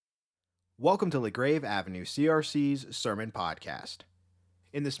Welcome to LaGrave Avenue CRC's Sermon Podcast.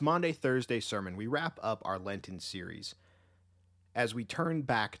 In this Maundy Thursday sermon, we wrap up our Lenten series as we turn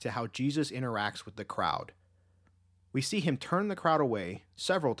back to how Jesus interacts with the crowd. We see him turn the crowd away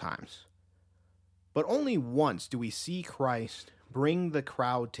several times, but only once do we see Christ bring the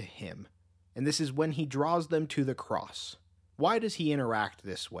crowd to him, and this is when he draws them to the cross. Why does he interact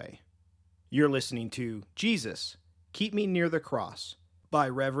this way? You're listening to Jesus, Keep Me Near the Cross, by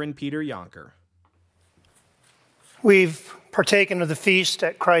Reverend Peter Yonker. We've partaken of the feast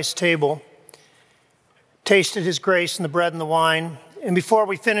at Christ's table, tasted his grace in the bread and the wine, and before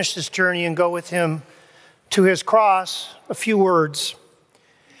we finish this journey and go with him to his cross, a few words.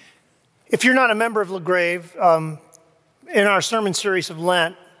 If you're not a member of LaGrave, in our sermon series of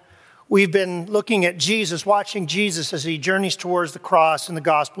Lent, we've been looking at Jesus, watching Jesus as he journeys towards the cross in the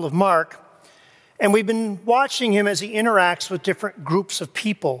Gospel of Mark. And we've been watching him as he interacts with different groups of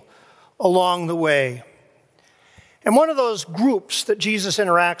people along the way. And one of those groups that Jesus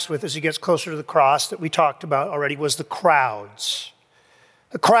interacts with as he gets closer to the cross that we talked about already was the crowds.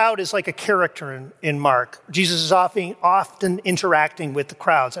 The crowd is like a character in Mark. Jesus is often interacting with the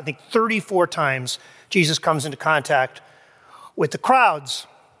crowds. I think 34 times Jesus comes into contact with the crowds.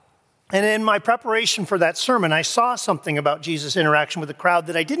 And in my preparation for that sermon, I saw something about Jesus' interaction with the crowd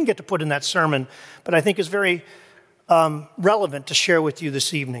that I didn't get to put in that sermon, but I think is very relevant to share with you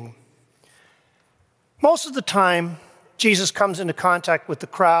this evening. Most of the time, Jesus comes into contact with the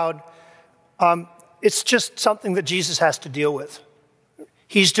crowd. It's just something that Jesus has to deal with.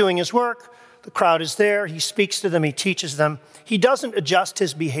 He's doing his work. The crowd is there. He speaks to them. He teaches them. He doesn't adjust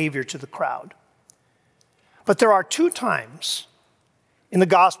his behavior to the crowd. But there are two times in the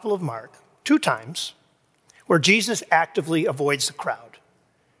Gospel of Mark, two times, where Jesus actively avoids the crowd,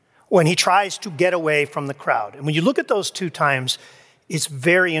 when he tries to get away from the crowd. And when you look at those two times, it's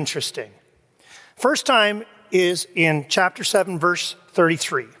very interesting. First time is in chapter 7, verse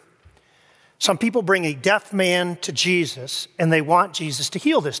 33. Some people bring a deaf man to Jesus, and they want Jesus to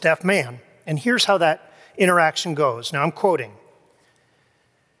heal this deaf man. And here's how that interaction goes. Now I'm quoting.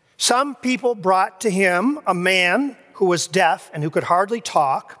 Some people brought to him a man who was deaf and who could hardly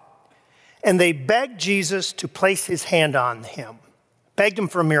talk, and they begged Jesus to place his hand on him, begged him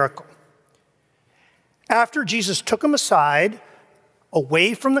for a miracle. After Jesus took him aside,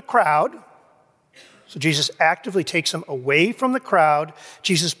 away from the crowd, so Jesus actively takes him away from the crowd,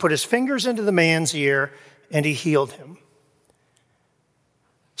 Jesus put his fingers into the man's ear, and he healed him.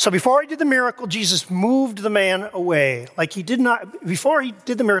 So before he did the miracle, Jesus moved the man away. Before he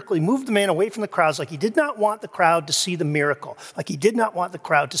did the miracle, he moved the man away from the crowds like he did not want the crowd to see the miracle, like he did not want the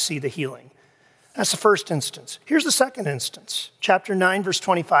crowd to see the healing. That's the first instance. Here's the second instance, chapter 9, verse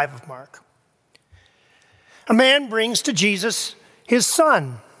 25 of Mark. A man brings to Jesus his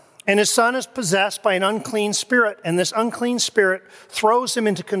son, and his son is possessed by an unclean spirit, and this unclean spirit throws him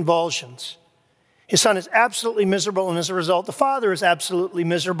into convulsions. His son is absolutely miserable, and as a result, the father is absolutely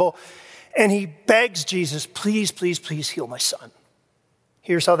miserable. And he begs Jesus, please, please, please heal my son.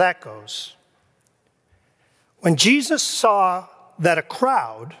 Here's how that goes. When Jesus saw that a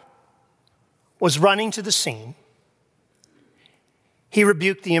crowd was running to the scene, he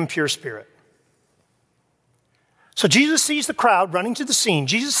rebuked the impure spirit. So Jesus sees the crowd running to the scene.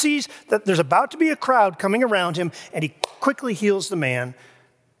 Jesus sees that there's about to be a crowd coming around him, and he quickly heals the man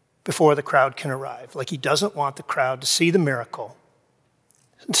before the crowd can arrive. Like he doesn't want the crowd to see the miracle,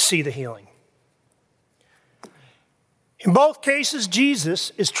 to see the healing. In both cases,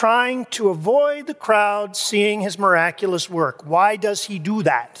 Jesus is trying to avoid the crowd seeing his miraculous work. Why does he do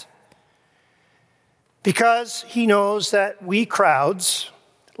that? Because he knows that we crowds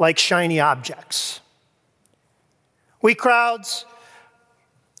like shiny objects. We crowds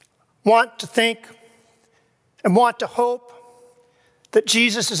want to think and want to hope that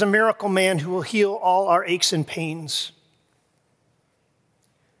Jesus is a miracle man who will heal all our aches and pains.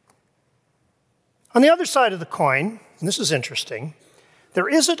 On the other side of the coin, and this is interesting, there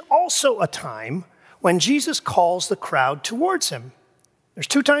is also a time when Jesus calls the crowd towards him. There's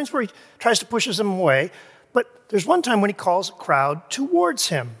two times where he tries to push them away, but there's one time when he calls a crowd towards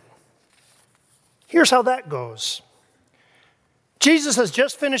him. Here's how that goes. Jesus has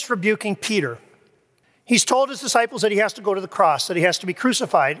just finished rebuking Peter. He's told his disciples that he has to go to the cross, that he has to be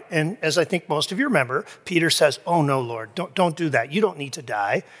crucified. And as I think most of you remember, Peter says, "Oh no, Lord, don't do that. You don't need to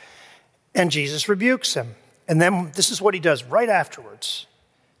die." And Jesus rebukes him. And then this is what he does right afterwards.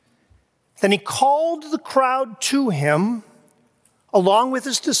 Then he called the crowd to him along with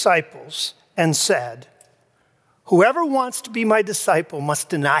his disciples and said, "Whoever wants to be my disciple must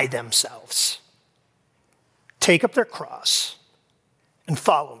deny themselves, take up their cross, and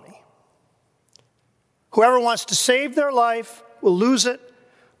follow me." Whoever wants to save their life will lose it,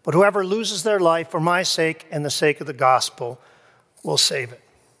 but whoever loses their life for my sake and the sake of the gospel will save it.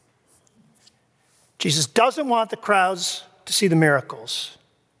 Jesus doesn't want the crowds to see the miracles.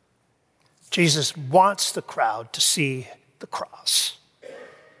 Jesus wants the crowd to see the cross.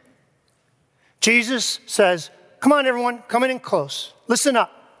 Jesus says, come on, everyone, come in close. Listen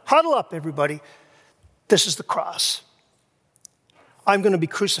up. Huddle up, everybody. This is the cross. I'm going to be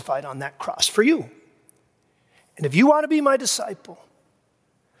crucified on that cross for you. And if you want to be my disciple,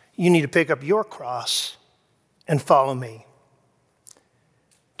 you need to pick up your cross and follow me.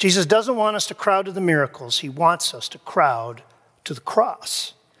 Jesus doesn't want us to crowd to the miracles. He wants us to crowd to the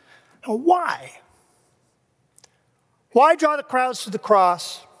cross. Now, why? Why draw the crowds to the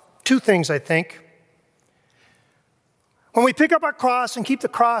cross? Two things, I think. When we pick up our cross and keep the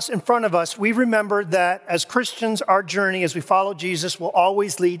cross in front of us, we remember that as Christians, our journey as we follow Jesus will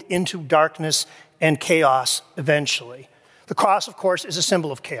always lead into darkness and chaos eventually. The cross, of course, is a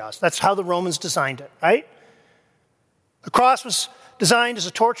symbol of chaos. That's how the Romans designed it, right? The cross was designed as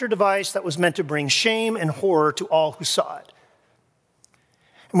a torture device that was meant to bring shame and horror to all who saw it.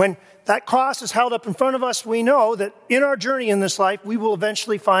 And when that cross is held up in front of us, we know that in our journey in this life, we will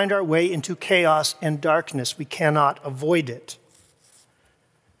eventually find our way into chaos and darkness. We cannot avoid it.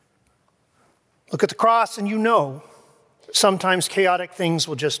 Look at the cross and you know that sometimes chaotic things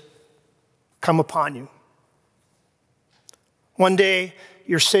will just come upon you. One day,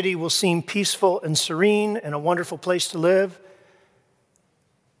 your city will seem peaceful and serene and a wonderful place to live.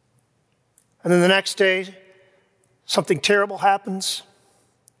 And then the next day, something terrible happens.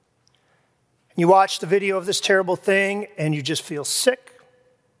 You watch the video of this terrible thing and you just feel sick.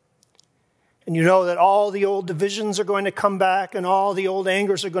 And you know that all the old divisions are going to come back and all the old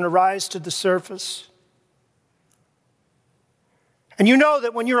angers are going to rise to the surface. And you know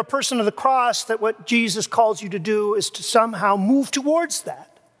that when you're a person of the cross, that what Jesus calls you to do is to somehow move towards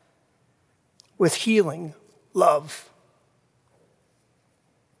that with healing, love.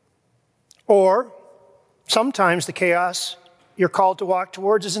 Or sometimes the chaos you're called to walk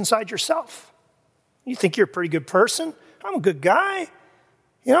towards is inside yourself. You think you're a pretty good person. I'm a good guy.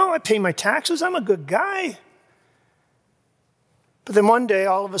 You know, I pay my taxes. I'm a good guy. But then one day,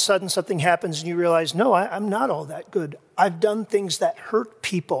 all of a sudden, something happens and you realize, no, I'm not all that good. I've done things that hurt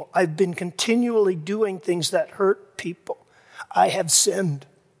people. I've been continually doing things that hurt people. I have sinned.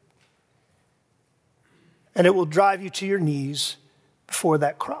 And it will drive you to your knees before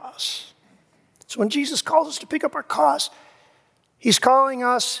that cross. So when Jesus calls us to pick up our cross, He's calling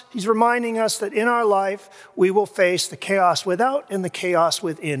us, he's reminding us that in our life, we will face the chaos without and the chaos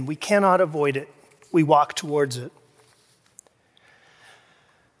within. We cannot avoid it. We walk towards it.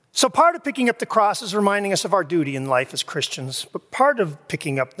 So part of picking up the cross is reminding us of our duty in life as Christians. But part of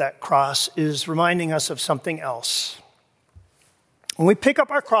picking up that cross is reminding us of something else. When we pick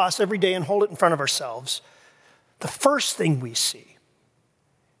up our cross every day and hold it in front of ourselves, the first thing we see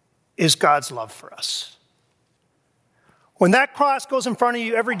is God's love for us. When that cross goes in front of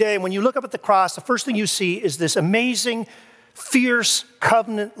you every day, when you look up at the cross, the first thing you see is this amazing, fierce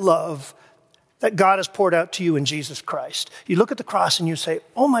covenant love that God has poured out to you in Jesus Christ. You look at the cross and you say,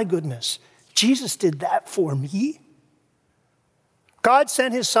 oh my goodness, Jesus did that for me? God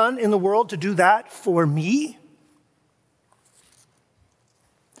sent his son in the world to do that for me?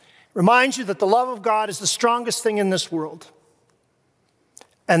 Reminds you that the love of God is the strongest thing in this world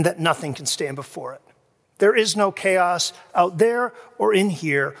and that nothing can stand before it. There is no chaos out there or in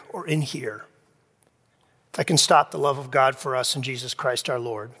here that can stop the love of God for us in Jesus Christ our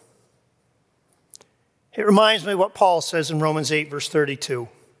Lord. It reminds me of what Paul says in Romans 8, verse 32.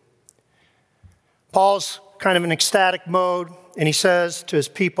 Paul's kind of in ecstatic mode, and he says to his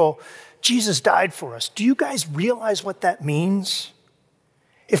people, Jesus died for us. Do you guys realize what that means?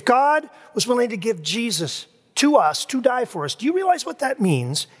 If God was willing to give Jesus to us to die for us, do you realize what that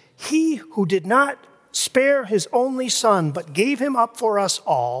means? He who did not spare his only son, but gave him up for us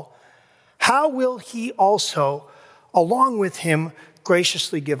all, how will he also, along with him,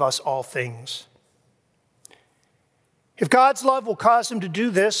 graciously give us all things? If God's love will cause him to do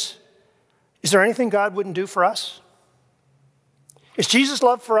this, is there anything God wouldn't do for us? If Jesus'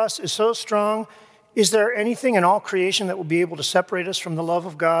 love for us is so strong, is there anything in all creation that will be able to separate us from the love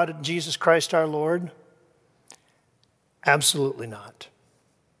of God and Jesus Christ our Lord? Absolutely not.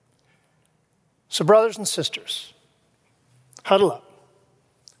 So brothers and sisters, huddle up,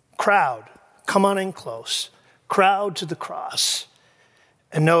 crowd, come on in close, crowd to the cross,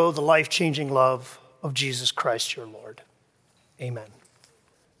 and know the life-changing love of Jesus Christ your Lord. Amen.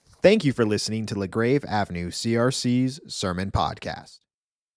 Thank you for listening to LaGrave Avenue CRC's Sermon Podcast.